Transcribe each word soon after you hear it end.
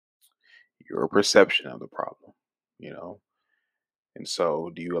your perception of the problem, you know. And so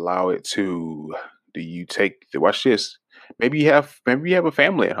do you allow it to do you take watch this. Maybe you have a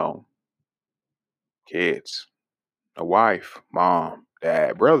family at home, kids, a wife, mom,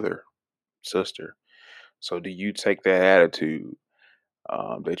 dad, brother, sister. So do you take that attitude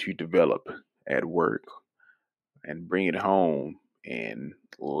that you develop at work and bring it home and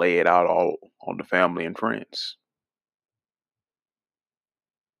lay it out all on the family and friends?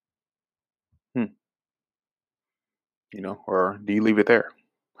 Hmm, or do you leave it there?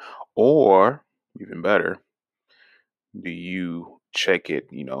 Or even better, do you check it,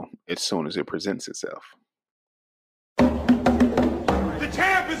 as soon as it presents itself? The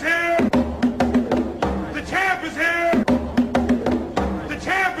champ is here! The champ is here! The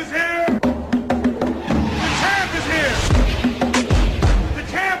champ is here! The champ is here! The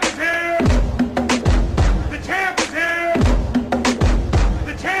champ is here! The champ is here!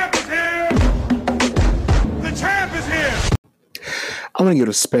 The champ is here! The champ is here! I want to give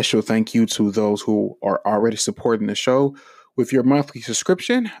a special thank you to those who are already supporting the show with your monthly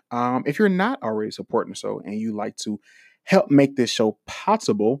subscription. If you're not already supporting the show and you like to help make this show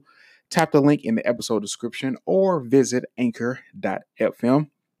possible, tap the link in the episode description or visit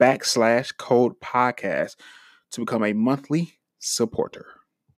anchor.fm/code podcast to become a monthly supporter.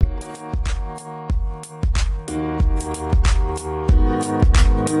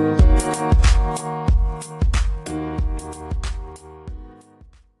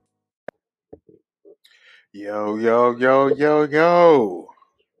 Yo, yo, yo, yo, yo.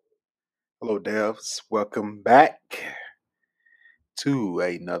 Hello, devs. Welcome back to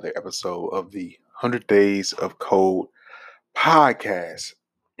another episode of the 100 Days of Code podcast.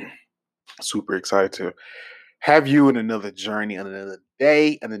 Super excited to have you in another journey, on another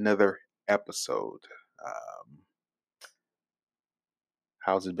day, and another episode.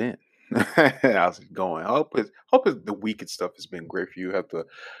 How's it been? How's it going? Hope the week and stuff has been great for you. Hope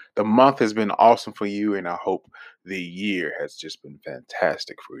the month has been awesome for you, and I hope the year has just been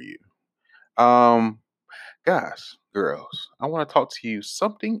fantastic for you. Um, Guys, girls, I want to talk to you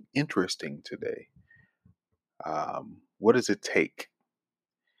something interesting today. What does it take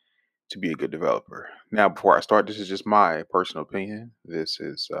to be a good developer? Now, before I start, this is just my personal opinion. This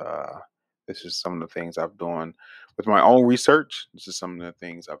is some of the things I've done with my own research. This is some of the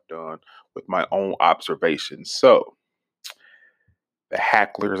things I've done with my own observations. So, the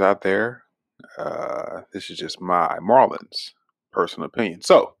hacklers out there, this is just my Marlon's personal opinion.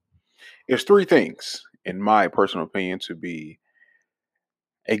 So, there's three things, in my personal opinion, to be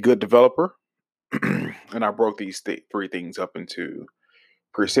a good developer. And I broke these three things up into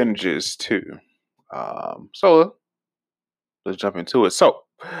percentages too. So let's jump into it. So,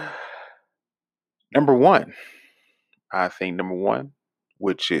 number one, number one,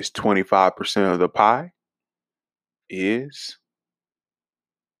 which is 25% of the pie, is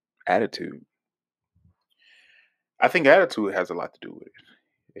attitude. I think attitude has a lot to do with it.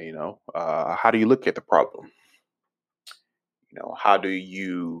 How do you look at the problem? How do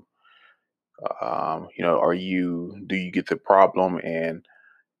you, do you get the problem and,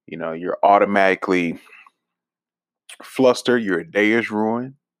 you're automatically flustered, your day is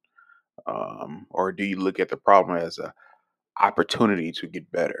ruined? Or do you look at the problem as a opportunity to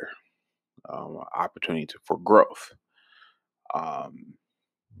get better, opportunity for growth? Um,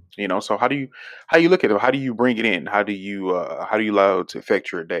 so how do you look at it? How do you bring it in? How do you allow it to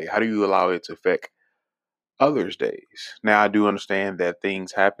affect your day? How do you allow it to affect others' days? Now I do understand that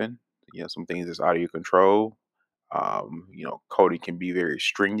things happen. Some things is out of your control. Coding can be very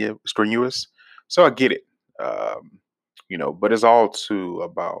strenuous. So I get it. But it's all too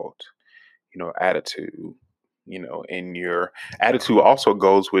about attitude. And your attitude also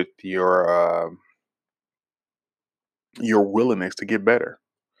goes with your willingness to get better.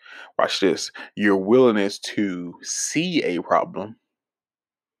 Watch this. Your willingness to see a problem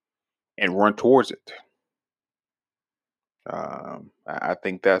and run towards it. I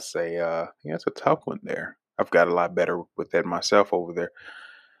think that's a tough one there. I've got a lot better with that myself over there.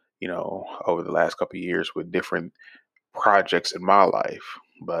 Over the last couple of years with different projects in my life.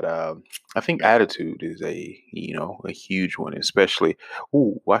 But I think attitude is a huge one, especially.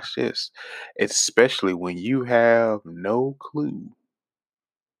 Ooh, watch this. Especially when you have no clue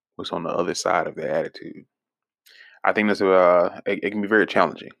what's on the other side of the attitude. I think it can be very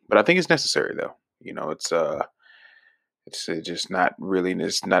challenging, but I think it's necessary though. It's just not really.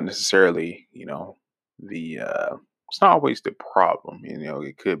 It's not necessarily the. It's not always the problem.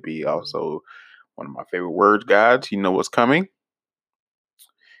 It could be also one of my favorite words, guys. You know what's coming?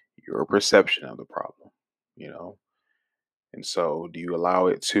 Your perception of the problem. You know, and so do you allow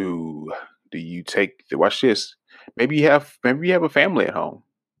it to Do you take watch this? Maybe you have a family at home,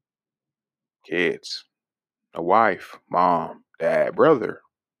 kids, a wife, mom, dad, brother,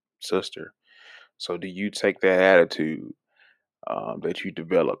 sister. So do you take that attitude that you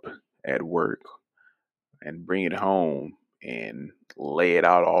develop at work and bring it home and lay it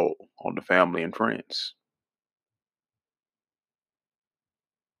out all on the family and friends?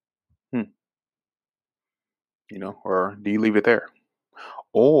 Hmm, or do you leave it there?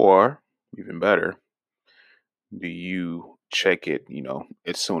 Or even better, do you check it,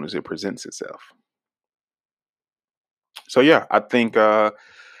 as soon as it presents itself? So yeah, I think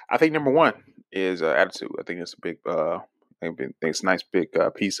number one is attitude. I think it's a big think it's a nice big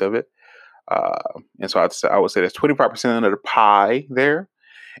piece of it. And so I would say that's 25% of the pie there.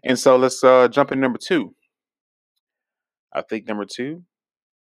 And so let's jump in number two. I think number two,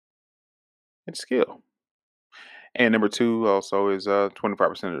 it's skill. And number two also is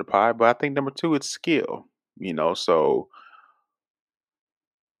 25% of the pie, but I think number two it's skill. So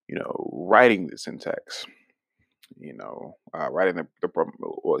writing the syntax, writing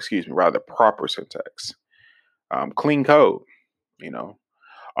well, excuse me, rather the proper syntax, clean code. You know,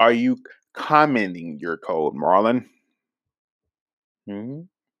 are you commenting your code, Marlon? Hmm.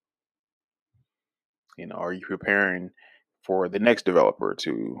 Are you preparing for the next developer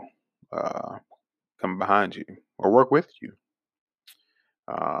to uh, come behind you or work with you?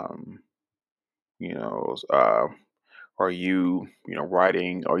 Um, you know, uh, are you,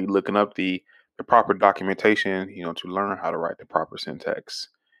 writing? Are you looking up the proper documentation, to learn how to write the proper syntax,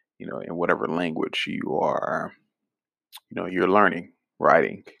 in whatever language you are, you're learning,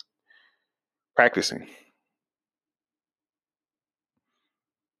 writing, practicing.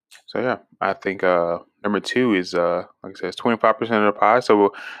 So yeah, I think number two is like I said, it's 25% of the pie. So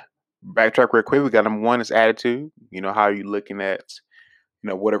we'll backtrack real quick. We got number one is attitude. How are you looking at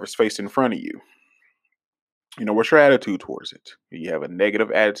whatever's faced in front of you? What's your attitude towards it? Do you have a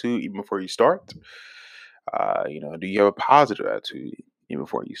negative attitude even before you start? Do you have a positive attitude even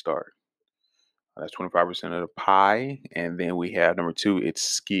before you start? That's 25% of the pie. And then we have number two, it's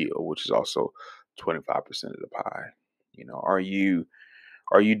skill, which is also 25% of the pie. Are you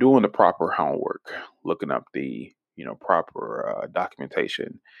doing the proper homework, looking up the proper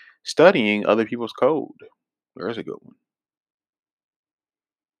documentation, studying other people's code? There's a good one.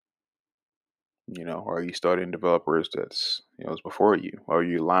 Are you studying developers that's is before you? Or are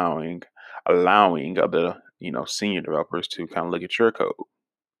you allowing other senior developers to kind of look at your code?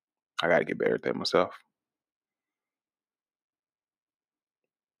 I got to get better at that myself.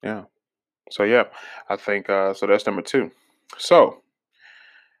 Yeah. So yeah, I think so. That's number two. So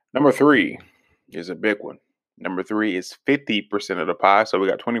number three is a big one. Number three is 50% of the pie. So we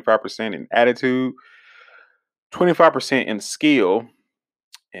got 25% in attitude, 25% in skill,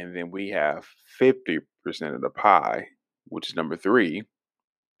 and then we have 50% of the pie, which is number three,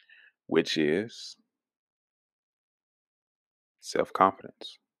 which is self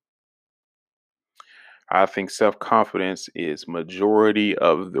confidence. I think self confidence is majority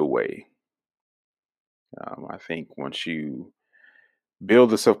of the way. I think once you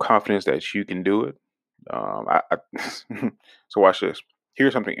build the self confidence that you can do it, so watch this.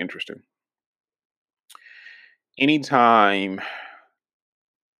 Here's something interesting. Anytime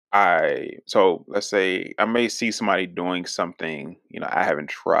so let's say I may see somebody doing something, I haven't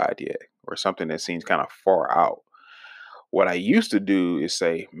tried yet, or something that seems kind of far out. What I used to do is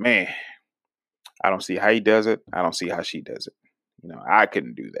say, man, I don't see how he does it. I don't see how she does it. I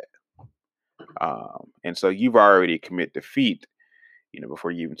couldn't do that. And so you've already committed defeat,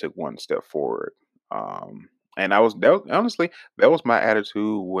 before you even took one step forward. And honestly, that was my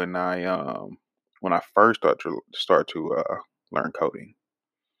attitude when I first start to learn coding.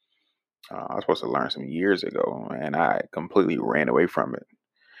 I was supposed to learn some years ago, and I completely ran away from it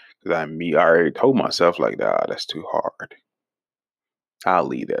because I already told myself like, that's too hard. I'll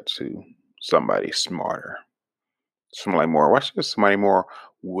leave that to somebody smarter, somebody more. Watch this, somebody more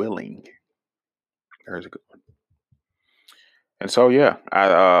willing. There's a good one. And so yeah,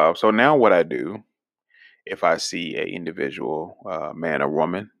 so now what I do if I see a individual, man or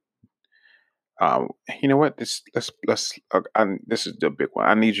woman, um, you know what? This is the big one.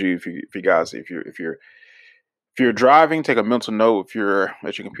 I need you if you guys if you're driving, take a mental note. If you're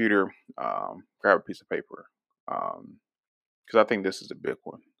at your computer, grab a piece of paper, because I think this is a big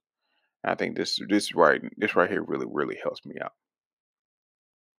one. I think this right here really helps me out.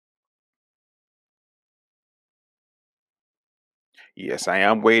 Yes, I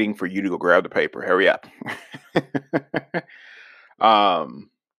am waiting for you to go grab the paper. Hurry up. um,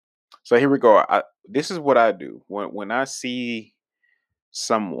 so here we go. This is what I do when I see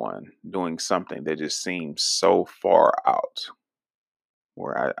someone doing something that just seems so far out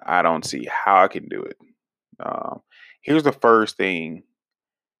where I don't see how I can do it. Um, Here's the first thing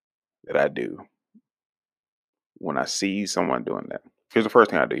that I do when I see someone doing that. Here's the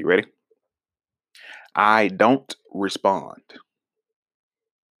first thing I do. You ready? I don't respond.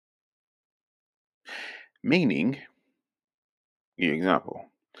 Meaning, give you an example.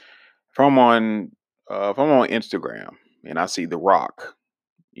 If I'm on if I'm on Instagram and I see The Rock,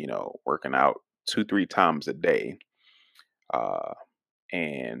 working out 2-3 times a day, uh,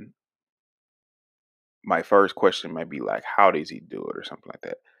 and my first question might be like, "How does he do it?" or something like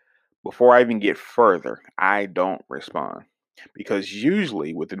that. Before I even get further, I don't respond because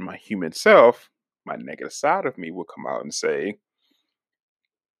usually within my human self, my negative side of me will come out and say,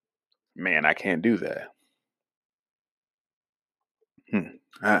 "Man, I can't do that. Hmm.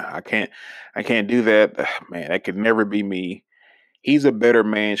 I can't do that. Man, that could never be me. He's a better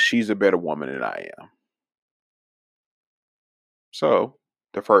man. She's a better woman than I am." So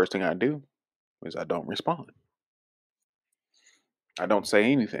the first thing I do is I don't respond. I don't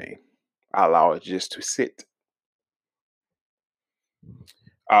say anything. I allow it just to sit.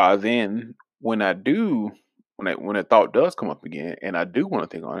 Then when I do, when a thought does come up again, and I do want to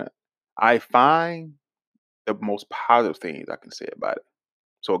think on it, I find the most positive things I can say about it.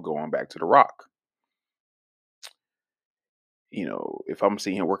 So going back to The Rock, if I'm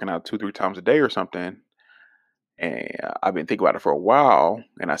seeing him working out 2-3 times a day or something, and I've been thinking about it for a while,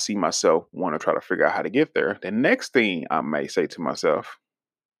 and I see myself want to try to figure out how to get there, the next thing I may say to myself,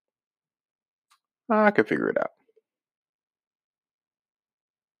 I can figure it out.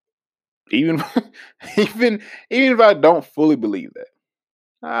 Even even even if I don't fully believe that,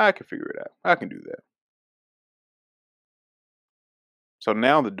 I can figure it out. I can do that. So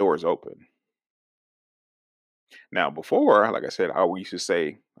now the door is open. Now before, like I said, I always used to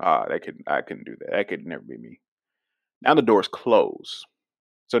say, that could I couldn't do that. That could never be me. Now the door's closed.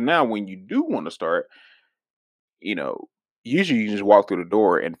 So now when you do want to start, you know, usually you just walk through the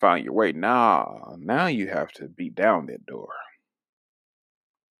door and find your way. Now you have to beat down that door.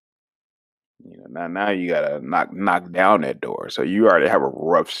 Now you gotta knock down that door. So you already have a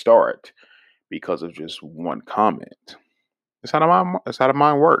rough start because of just one comment. That's how the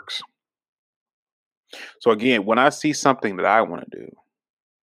mind works. So again, when I see something that I want to do,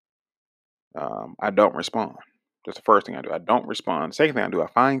 I don't respond. That's the first thing I do. I don't respond. Second thing I do, I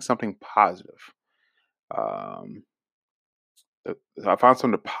find something positive. Um, I find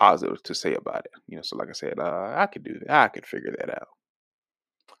something positive to say about it. So like I said, I could do that. I could figure that out.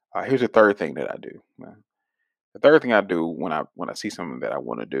 Here's the third thing that I do. The third thing I do when I see something that I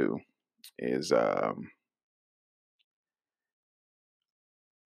want to do is I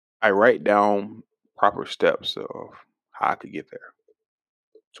write down proper steps of how I could get there.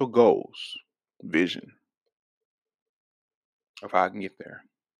 So goals, vision of how I can get there.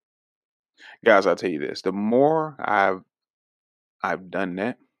 Guys, I'll tell you this: the more I've done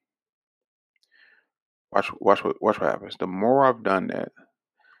that, watch what happens. The more I've done that,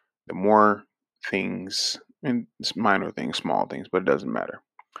 the more things, and it's minor things, small things, but it doesn't matter.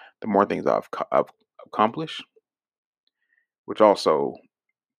 The more things I've accomplished, which also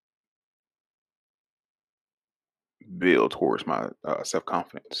build towards my self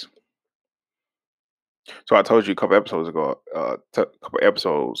confidence. So I told you a couple episodes ago,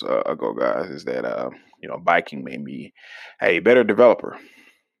 guys, is that biking made me a better developer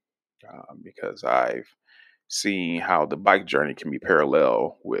because I've seen how the bike journey can be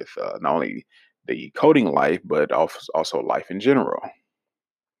parallel with not only the coding life but also life in general.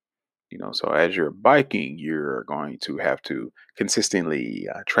 So as you're biking, you're going to have to consistently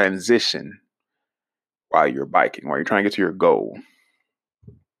transition while you're biking, while you're trying to get to your goal.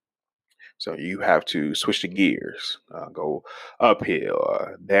 So you have to switch the gears, go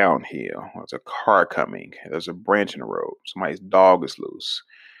uphill, downhill. There's a car coming. There's a branch in the road. Somebody's dog is loose.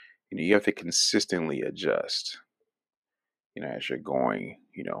 You have to consistently adjust. As you're going,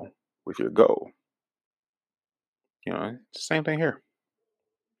 with your goal. It's the same thing here.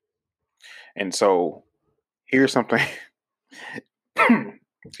 And so here's something.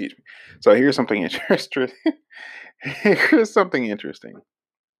 Excuse me. So here's something interesting. Here's something interesting.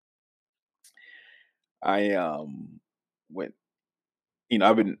 I went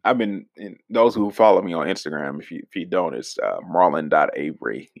I've been in those who follow me on Instagram. If you don't, it's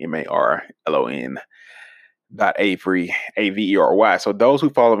Marlon.Avery, Marlon .Avery, Avery. So those who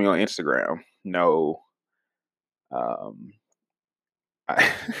follow me on Instagram know um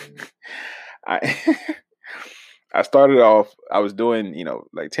I I I started off, I was doing,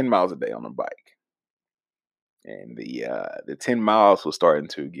 like 10 miles a day on a bike. and the 10 miles was starting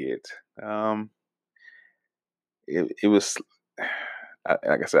to get it was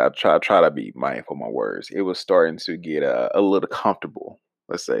like I said, I try to be mindful of my words. It was starting to get a little comfortable.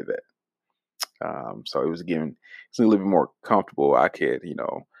 Let's say that. So it's a little bit more comfortable. I could,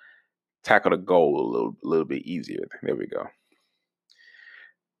 tackle the goal a little bit easier. There we go.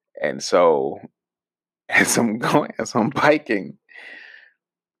 And so as I'm biking,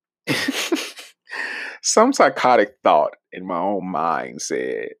 some psychotic thought in my own mind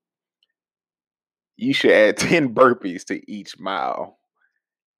said, you should add 10 burpees to each mile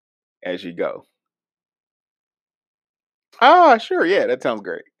as you go. Ah, sure. Yeah, that sounds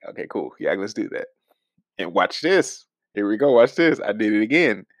great. Okay, cool. Yeah, let's do that. And watch this. Here we go. Watch this. I did it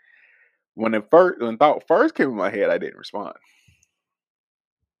again. When thought first came in my head, I didn't respond.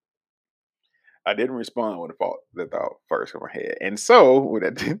 I didn't respond when the thought first came in my head. And so when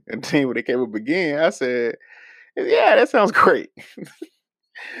when it came up again, I said, yeah, that sounds great.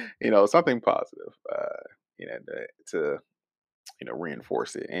 Something positive. To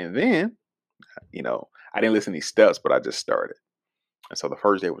reinforce it. And then, I didn't listen to these steps, but I just started. And so the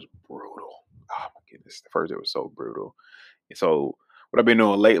first day was brutal. Oh my goodness, the first day was so brutal. And so what I've been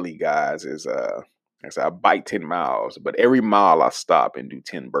doing lately, guys, is I bike 10 miles, but every mile I stop and do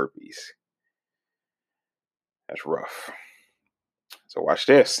 10 burpees. That's rough. So watch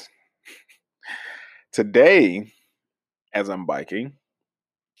this. Today, as I'm biking,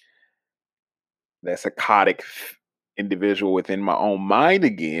 that psychotic individual within my own mind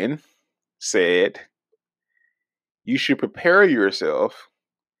again said, you should prepare yourself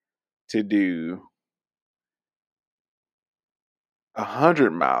to do 100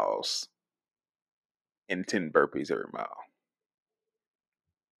 miles and 10 burpees every mile.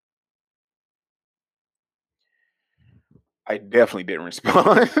 I definitely didn't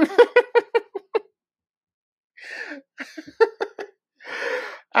respond.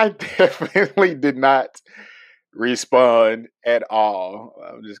 I definitely did not respond at all.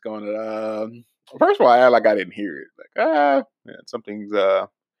 I'm just going to, first of all, I act like I didn't hear it. Like, yeah, something's, I'm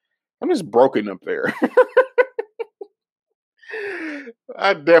just broken up there.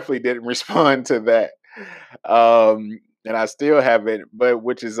 I definitely didn't respond to that. And I still haven't, but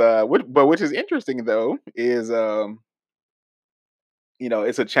which is interesting though, is,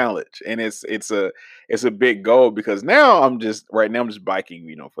 it's a challenge and it's a big goal because now I'm just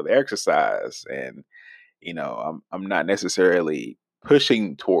biking, for the exercise and, I'm not necessarily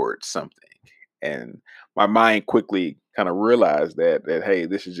pushing towards something. And my mind quickly kind of realized that hey,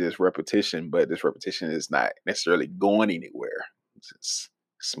 this is just repetition, but this repetition is not necessarily going anywhere. It's just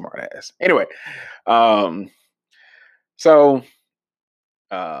smart ass. Anyway, um, so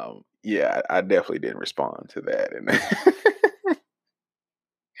yeah, I definitely didn't respond to that, and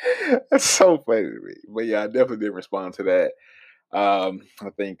that's so funny to me. But yeah, I definitely didn't respond to that. I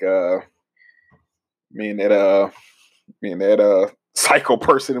think me and that psycho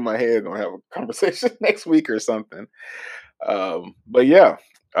person in my head gonna have a conversation next week or something. But yeah,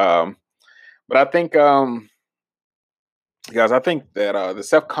 um, but I think guys, I think that the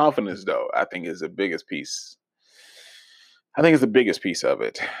self confidence though, I think is the biggest piece. I think it's the biggest piece of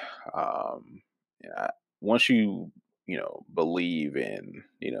it. Yeah, once believe in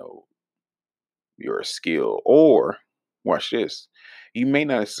your skill, or watch this, you may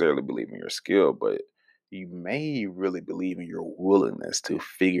not necessarily believe in your skill, but you may really believe in your willingness to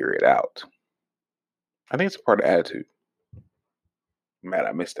figure it out. I think it's a part of attitude. Matt,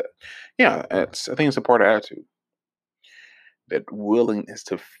 I missed that. Yeah, I think it's a part of attitude. That willingness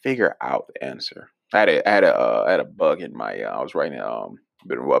to figure out the answer. I had a bug in my. I was writing a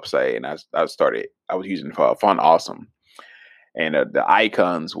bit of a website, and I was using Font Awesome, and the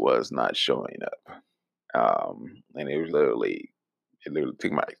icons was not showing up. And it literally took me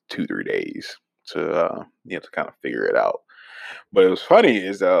like 2-3 days to kind of figure it out. But it was funny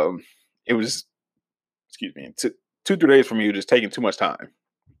is it was, excuse me, 2-3 days for me was just taking too much time,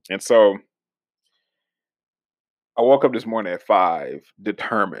 and so I woke up this morning at 5,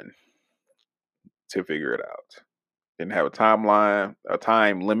 determined to figure it out. Didn't have a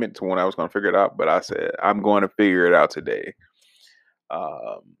time limit to when I was going to figure it out, but I said I'm going to figure it out today.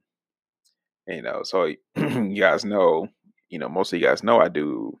 Um, so you guys know, most of you guys know I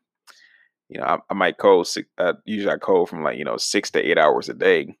do. I might code. Usually I code from 6 to 8 hours a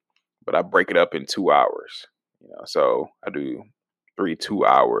day, but I break it up in 2 hours. So I do 3 2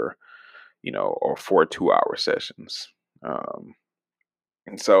 hour, or 4 2 hour sessions.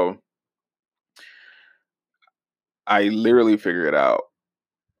 And so I literally figured it out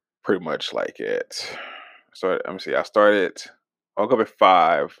pretty much like it. So let me see. I woke up at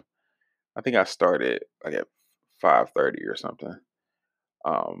 5. I think I started like at 5:30 or something.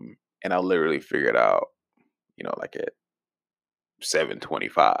 And I literally figured out, like at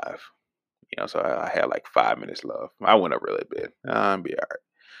 7:25. So I had like 5 minutes left. I went up really bit. I'll be all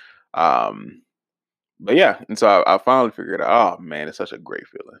right. But yeah, and so I finally figured out. Oh man, it's such a great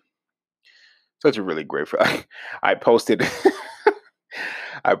feeling. Such a really great feeling. I posted.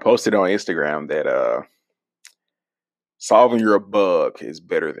 I posted on Instagram that solving your bug is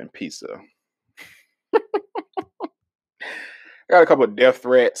better than pizza. I got a couple of death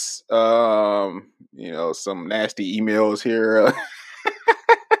threats. Some nasty emails here.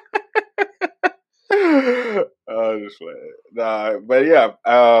 Just nah, but yeah,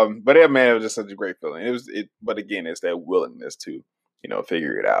 man, it was just such a great feeling. But again, it's that willingness to,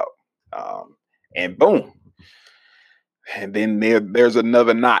 figure it out. And boom, and then there's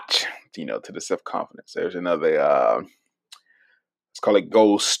another notch, to the self confidence. There's another, let's call it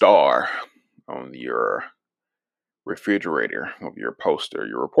gold star on your refrigerator of your poster,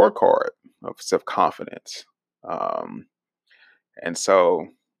 your report card of self confidence. And so,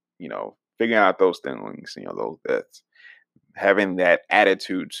 figuring out those things, those that's having that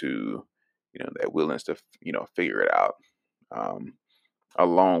attitude to, that willingness to, figure it out,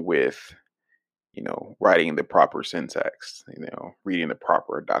 along with, writing the proper syntax, reading the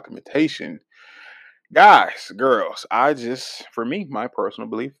proper documentation. Guys, girls, for me, my personal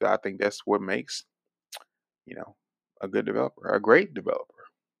belief, I think that's what makes, a good developer, a great developer.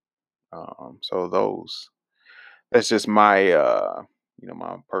 So that's just my,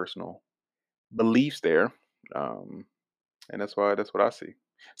 my personal beliefs there. And that's what I see.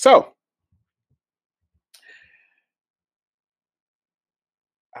 So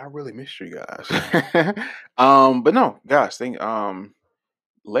I really missed you guys. But no, guys,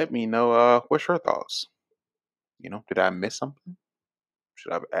 let me know what's your thoughts. Did I miss something?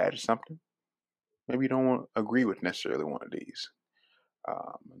 Should I have added something? Maybe you don't agree with necessarily one of these.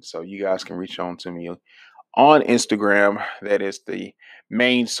 And so you guys can reach on to me on Instagram. That is the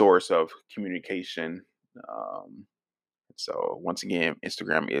main source of communication. So once again,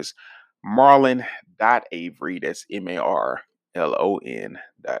 Instagram is Marlon.Avery. That's MARLON.Avery.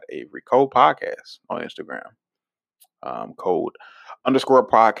 Code Podcast on Instagram. Code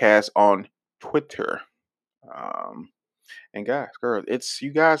 _podcast on Twitter. And guys, girls,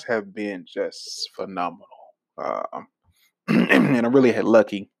 you guys have been just phenomenal. And I'm really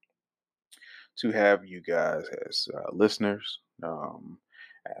lucky to have you guys as listeners,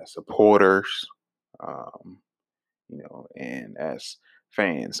 as supporters, and as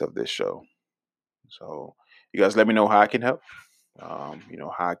fans of this show. So you guys let me know how I can help. How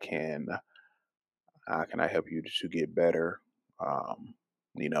can I help you to get better?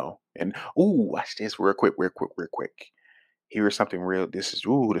 And watch this real quick. Here's something real. This is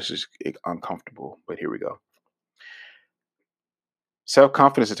uncomfortable, but here we go.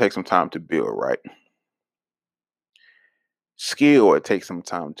 Self-confidence, it takes some time to build, right? Skill, it takes some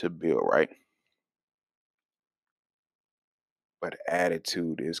time to build, right? But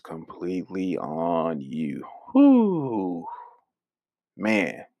attitude is completely on you. Whoo.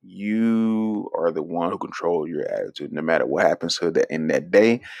 Man, you are the one who controls your attitude. No matter what happens to that in that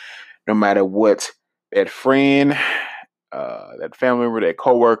day, no matter what that friend, that family member, that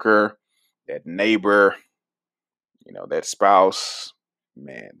coworker, that neighbor, that spouse,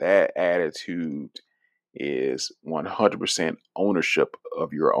 man, that attitude is 100% ownership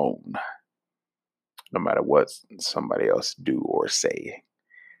of your own, no matter what somebody else do or say.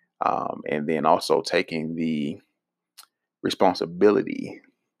 And then also taking the responsibility,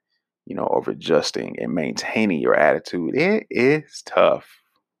 of adjusting and maintaining your attitude. It is tough.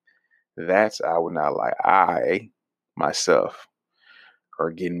 I would not lie. I myself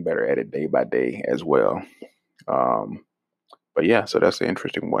are getting better at it day by day as well. But yeah, so that's an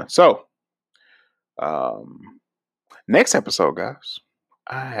interesting one. So, next episode, guys,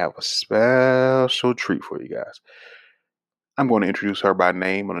 I have a special treat for you guys. I'm going to introduce her by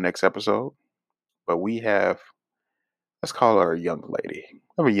name on the next episode, but let's call her a young lady.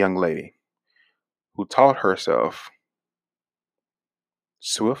 We have a young lady who taught herself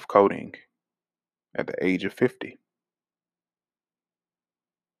Swift coding at the age of 50.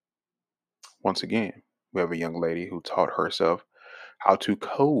 Once again, we have a young lady who taught herself how to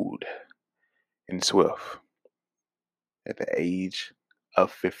code in Swift at the age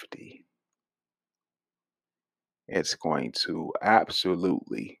of 50. It's going to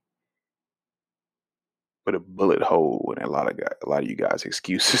absolutely put a bullet hole in a lot of you guys'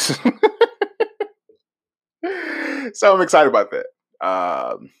 excuses. So I'm excited about that.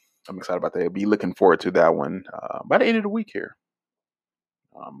 I'll be looking forward to that one by the end of the week here.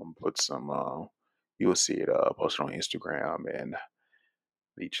 I'm gonna put some, you'll see it posted on Instagram and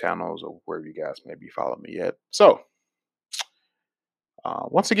the channels or wherever you guys may be following me yet. So,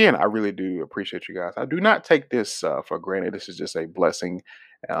 once again, I really do appreciate you guys. I do not take this for granted. This is just a blessing.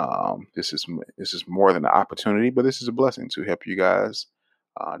 This is more than an opportunity, but this is a blessing to help you guys.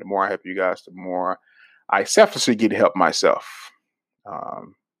 The more I help you guys, the more I selfishly get to help myself.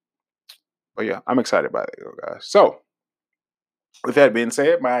 Um, but yeah, I'm excited about it, guys. So, with that being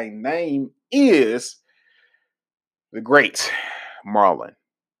said, my name is the great Marlon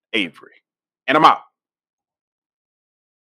Avery, and I'm out.